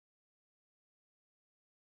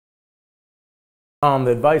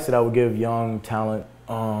The advice that I would give young talent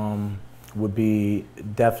would be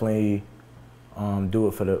definitely do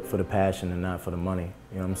it for the passion and not for the money.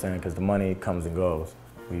 You know what I'm saying? Because the money comes and goes.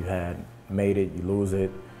 You had made it, you lose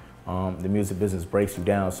it. The music business breaks you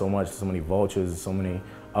down so much, so many vultures, so many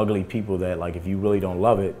ugly people that, like, if you really don't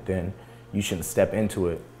love it, then you shouldn't step into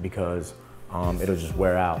it, because it'll just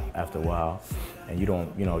wear out after a while, and you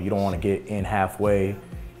don't want to get in halfway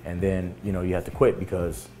and then you have to quit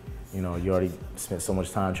because you already spent so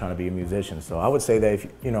much time trying to be a musician. So I would say that if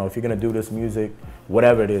you're gonna do this music,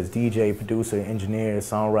 whatever it is, DJ, producer, engineer,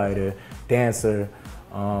 songwriter, dancer,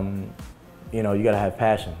 you gotta have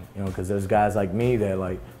passion, because there's guys like me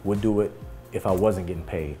that would do it if I wasn't getting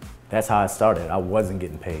paid. That's how I started. I wasn't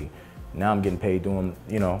getting paid. Now I'm getting paid doing,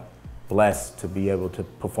 blessed to be able to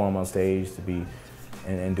perform on stage,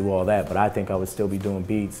 and do all that. But I think I would still be doing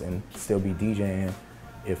beats and still be DJing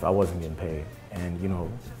if I wasn't getting paid. And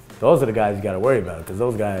those are the guys you gotta worry about, because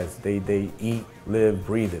those guys, they eat, live,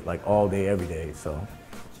 breathe it all day, every day. So,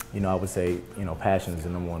 I would say, passion is the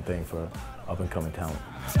 #1 thing for up and coming talent.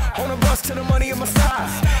 On a bus to the money on my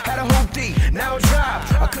side.